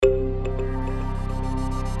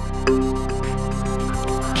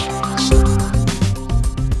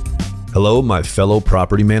Hello, my fellow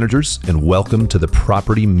property managers, and welcome to the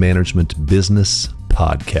Property Management Business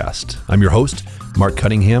Podcast. I'm your host, Mark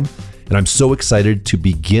Cunningham, and I'm so excited to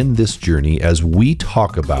begin this journey as we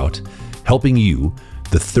talk about helping you,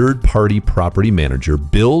 the third-party property manager,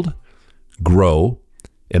 build, grow,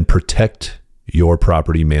 and protect your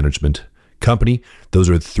property management company.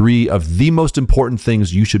 Those are three of the most important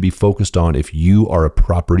things you should be focused on if you are a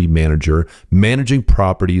property manager managing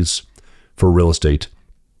properties for real estate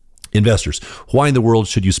investors. Why in the world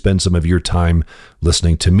should you spend some of your time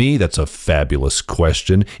listening to me? That's a fabulous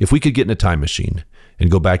question. If we could get in a time machine and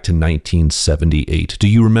go back to 1978, do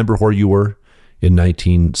you remember where you were in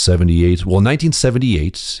 1978? Well, in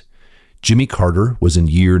 1978, Jimmy Carter was in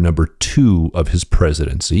year number 2 of his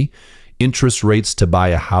presidency. Interest rates to buy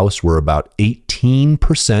a house were about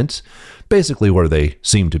 18%, basically where they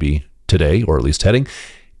seem to be today, or at least heading.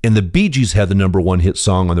 And the Bee Gees had the number 1 hit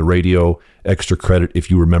song on the radio. Extra credit if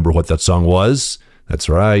you remember what that song was. That's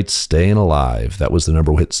right, Staying Alive. That was the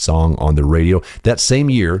number 1 hit song on the radio. That same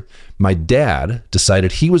year, my dad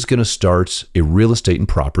decided he was going to start a real estate and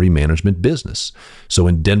property management business. So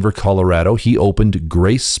in Denver, Colorado, he opened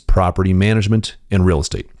Grace Property Management and Real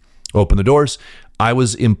Estate. Opened the doors. I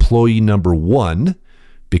was employee number 1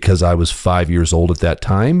 because I was 5 years old at that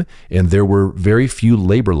time, and there were very few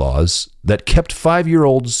labor laws that kept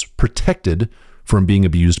 5-year-olds protected from being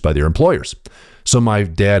abused by their employers. So my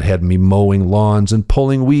dad had me mowing lawns and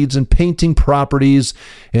pulling weeds and painting properties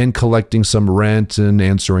and collecting some rent and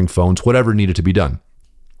answering phones, whatever needed to be done.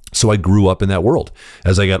 So I grew up in that world.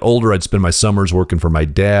 As I got older, I'd spend my summers working for my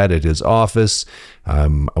dad at his office. I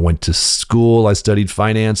went to school. I studied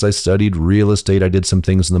finance. I studied real estate. I did some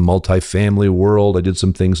things in the multifamily world. I did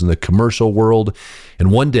some things in the commercial world.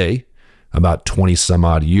 And one day, about 20 some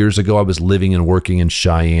odd years ago, I was living and working in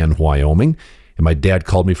Cheyenne, Wyoming. And my dad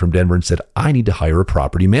called me from Denver and said, I need to hire a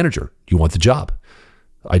property manager. Do you want the job?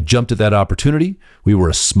 I jumped at that opportunity. We were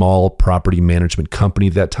a small property management company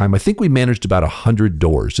at that time. I think we managed about 100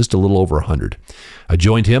 doors, just a little over 100. I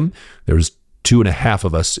joined him. There was 2.5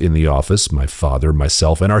 of us in the office, my father,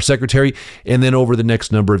 myself, and our secretary. And then over the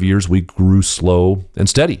next number of years, we grew slow and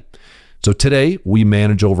steady. So today, we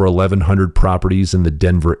manage over 1,100 properties in the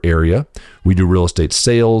Denver area. We do real estate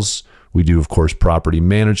sales. We do, of course, property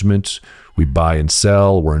management. We buy and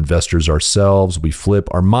sell. We're investors ourselves. We flip.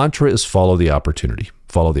 Our mantra is follow the opportunity.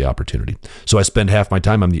 Follow the opportunity. So I spend half my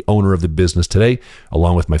time, I'm the owner of the business today,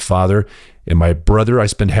 along with my father and my brother. I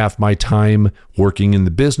spend half my time working in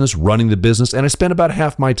the business, running the business, and I spend about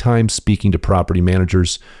half my time speaking to property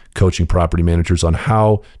managers, coaching property managers on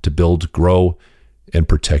how to build, grow, and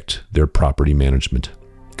protect their property management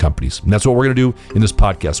companies. And that's what we're going to do in this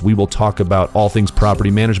podcast. We will talk about all things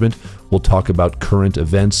property management. We'll talk about current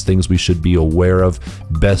events, things we should be aware of,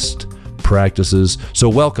 best practices. So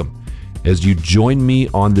welcome as you join me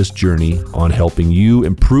on this journey on helping you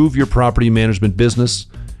improve your property management business.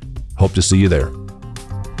 Hope to see you there.